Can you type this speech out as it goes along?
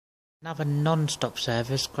Another non-stop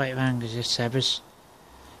service, Greater Anglia service.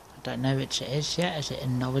 I don't know which it is yet. Is it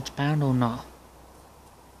in Norwich bound or not?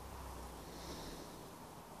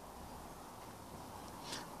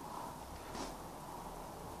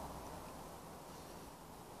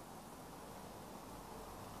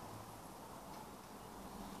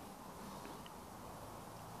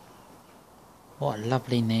 What a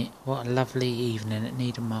lovely evening at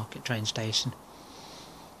Needhamarket train station.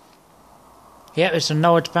 Yep, it's a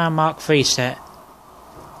Norwich bound Mark III set.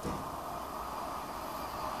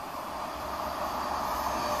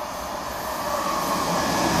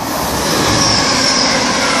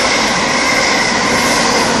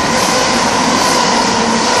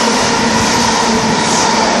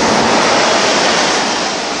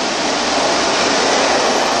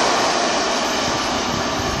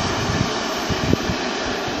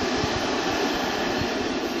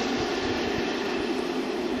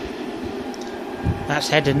 That's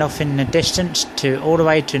heading off in the distance to all the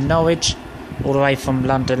way to Norwich, all the way from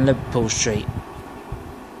London Liverpool Street.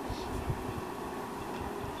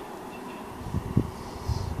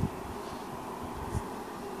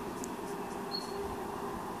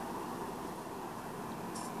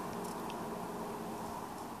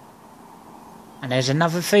 And there's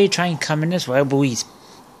another free train coming as well, boys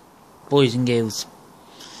and girls.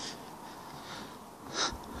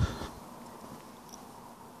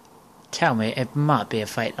 Tell me, it might be a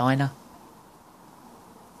Freightliner.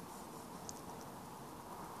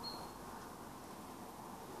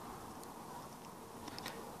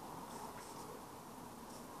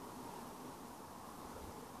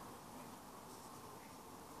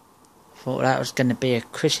 Thought that was going to be a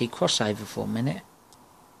Chrissy crossover for a minute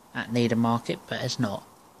at Needhamarket, but it's not.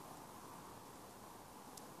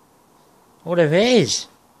 What if it is?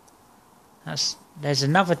 There's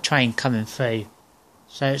another train coming through.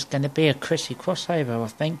 So it's going to be a Chrissy crossover, I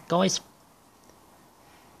think, guys.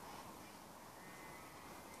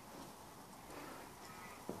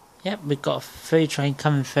 Yep, we've got a through train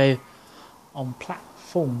coming through on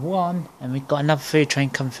platform 1, and we've got another through train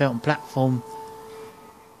coming through on platform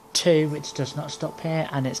 2, which does not stop here,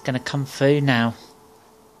 and it's going to come through now.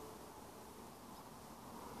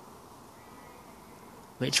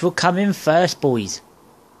 Which will come in first, boys.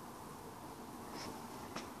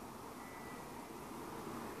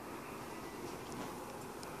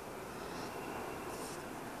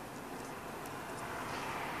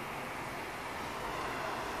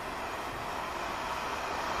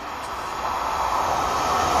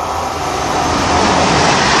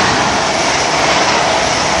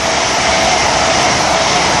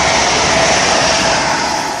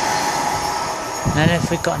 And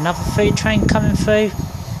if we've got another food train coming through.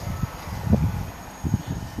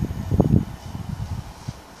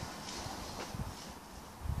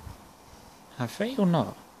 Have we or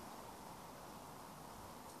not?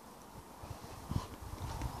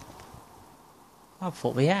 I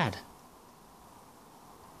thought we had.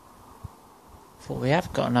 Thought we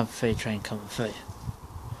have got another food train coming through.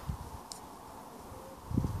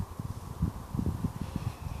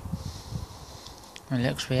 It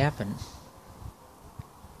looks we haven't.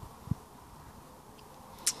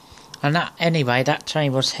 And anyway, that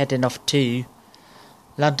train was heading off to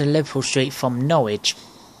London Liverpool Street from Norwich.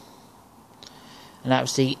 And that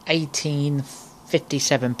was the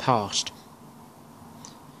 1857 past.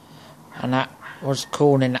 And that was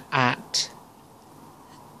calling at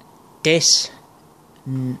Dis,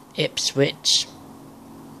 Ipswich.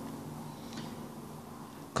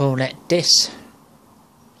 Calling it Dis,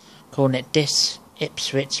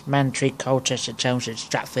 Ipswich, Mantry, Colchester, Chelmsford,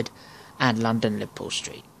 Stratford and London Liverpool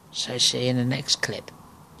Street. So see you in the next clip.